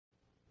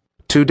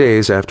2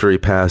 days after he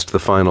passed the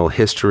final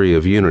History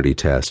of Unity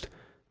test,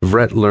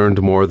 Vret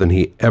learned more than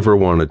he ever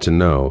wanted to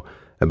know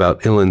about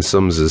Ilan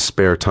Sums's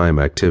spare time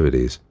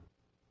activities.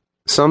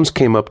 Sums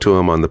came up to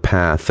him on the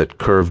path that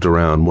curved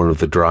around one of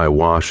the dry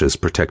washes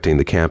protecting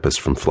the campus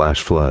from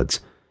flash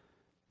floods.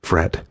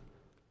 "Vret,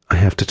 I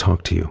have to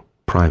talk to you,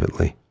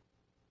 privately."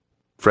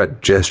 Vret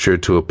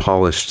gestured to a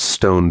polished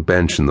stone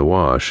bench in the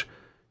wash,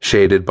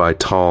 shaded by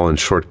tall and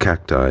short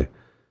cacti,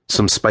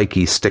 some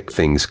spiky stick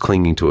things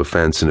clinging to a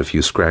fence and a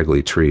few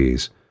scraggly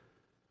trees.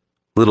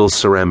 Little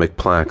ceramic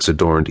plaques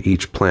adorned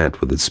each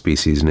plant with its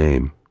species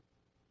name.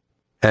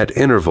 At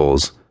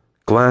intervals,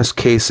 glass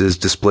cases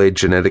displayed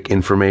genetic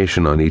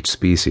information on each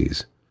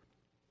species.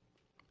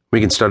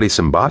 "We can study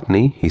some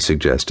botany," he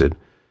suggested,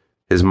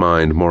 his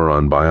mind more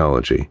on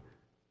biology.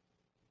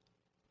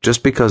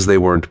 Just because they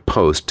weren't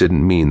post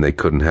didn't mean they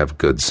couldn't have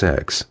good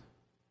sex.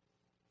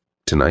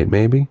 Tonight,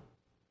 maybe?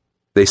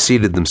 They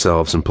seated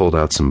themselves and pulled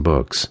out some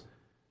books.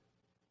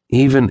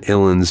 Even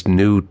Ilan's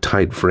new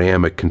tight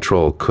Vramic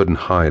control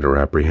couldn't hide her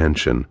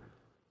apprehension.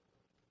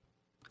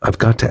 "I've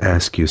got to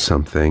ask you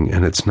something,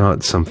 and it's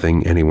not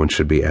something anyone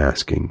should be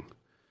asking.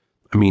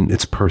 I mean,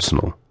 it's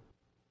personal."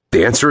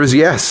 "The answer is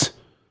yes,"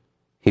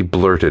 he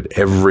blurted,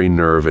 every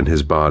nerve in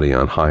his body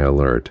on high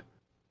alert.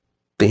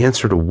 "The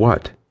answer to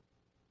what?"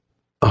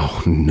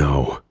 "Oh,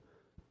 no.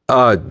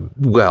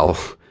 Well,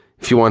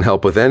 if you want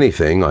help with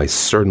anything, I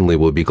certainly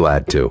will be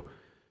glad to."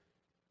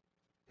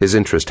 His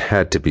interest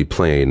had to be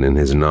plain in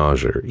his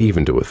nausea,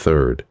 even to a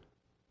third.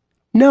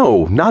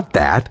 "No, not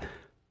that."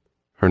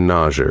 Her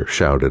nausea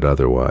shouted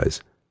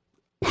otherwise.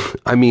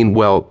 "I mean,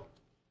 well,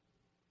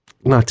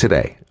 not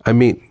today. I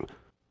mean..."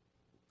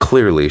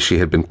 Clearly, she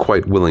had been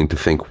quite willing to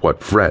think what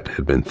Vret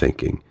had been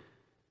thinking.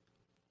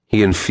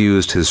 He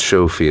infused his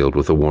show field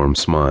with a warm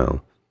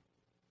smile.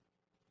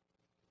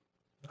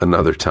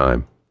 "Another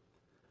time.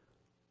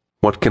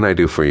 What can I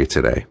do for you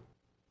today?"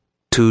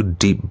 2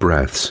 deep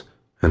breaths,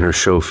 and her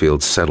show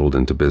field settled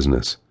into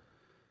business.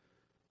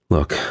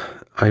 "Look,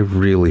 I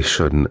really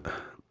shouldn't.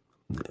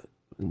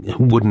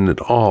 Wouldn't at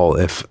all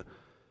if...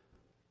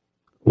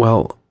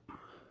 Well,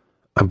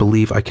 I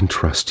believe I can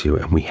trust you,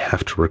 and we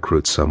have to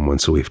recruit someone,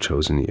 so we've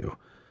chosen you.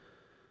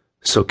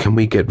 So can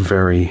we get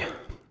very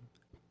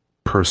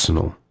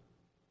personal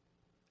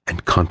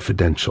and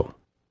confidential?"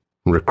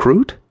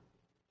 "Recruit?"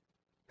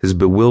 His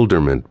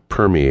bewilderment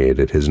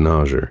permeated his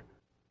nausea.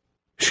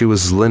 She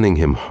was linning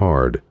him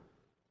hard.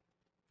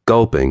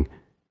 Gulping,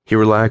 he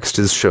relaxed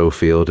his show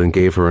field and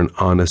gave her an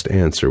honest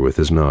answer with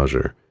his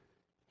nausea.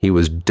 He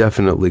was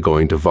definitely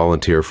going to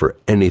volunteer for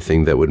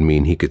anything that would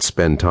mean he could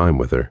spend time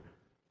with her.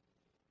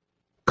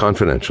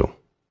 "Confidential."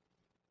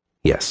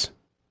 "Yes."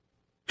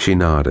 She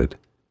nodded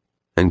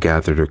and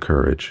gathered her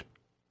courage.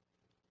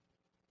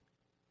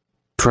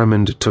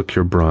 "Tremond took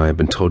your bribe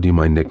and told you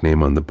my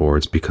nickname on the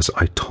boards because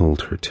I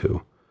told her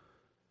to.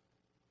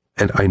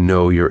 And I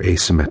know you're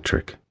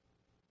asymmetric."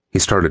 He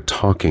started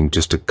talking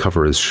just to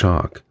cover his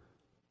shock.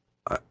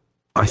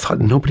 I thought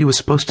nobody was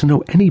supposed to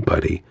know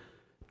anybody.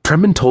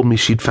 Tremond told me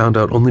she'd found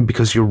out only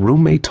because your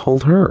roommate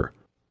told her."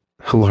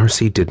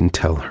 "Hilarcy didn't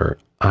tell her.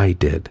 I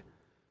did.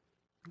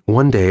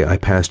 One day I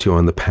passed you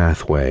on the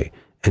pathway,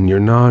 and your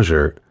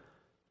nausea...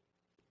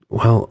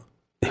 Well,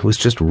 it was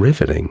just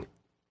riveting.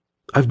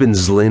 I've been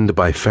zlinned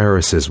by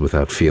Pharises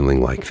without feeling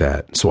like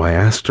that, so I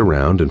asked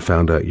around and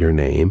found out your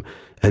name,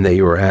 and that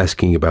you were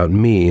asking about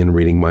me and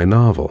reading my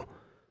novel.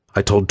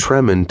 I told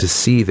Tremond to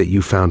see that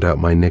you found out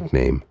my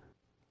nickname.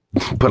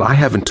 But I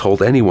haven't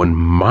told anyone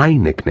my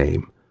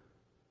nickname."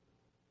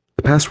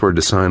 The password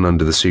to sign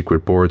onto the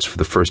secret boards for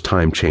the first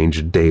time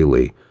changed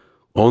daily.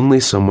 Only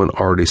someone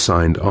already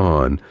signed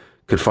on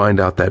could find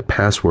out that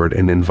password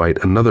and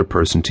invite another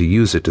person to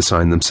use it to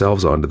sign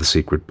themselves onto the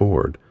secret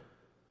board.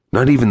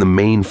 Not even the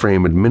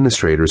mainframe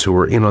administrators who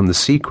were in on the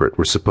secret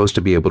were supposed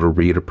to be able to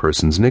read a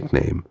person's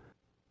nickname.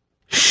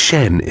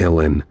 Shen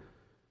Ilan.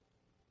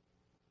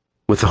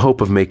 With the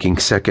hope of making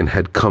second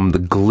had come the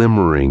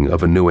glimmering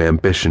of a new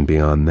ambition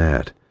beyond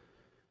that.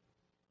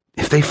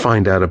 If they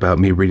find out about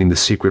me reading the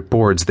secret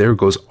boards, there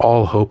goes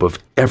all hope of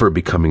ever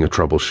becoming a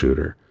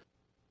troubleshooter.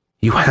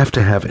 You have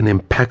to have an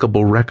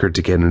impeccable record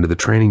to get into the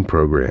training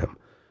program,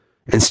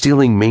 and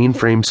stealing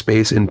mainframe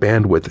space and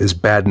bandwidth is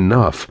bad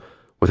enough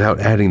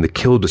without adding the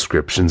kill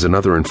descriptions and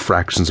other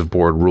infractions of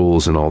board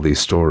rules in all these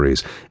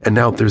stories. And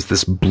now there's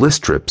this bliss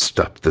trip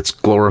stuff that's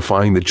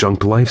glorifying the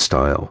junked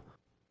lifestyle.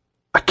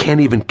 I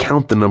can't even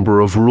count the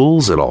number of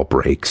rules it all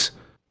breaks."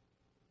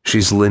 She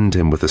zlinned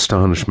him with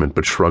astonishment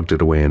but shrugged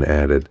it away and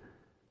added,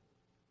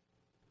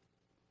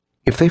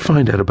 "If they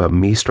find out about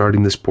me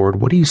starting this board,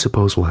 what do you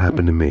suppose will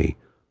happen to me?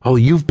 All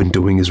you've been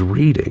doing is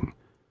reading.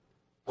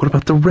 What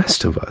about the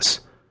rest of us?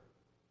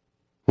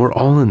 We're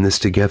all in this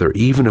together,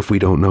 even if we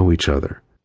don't know each other.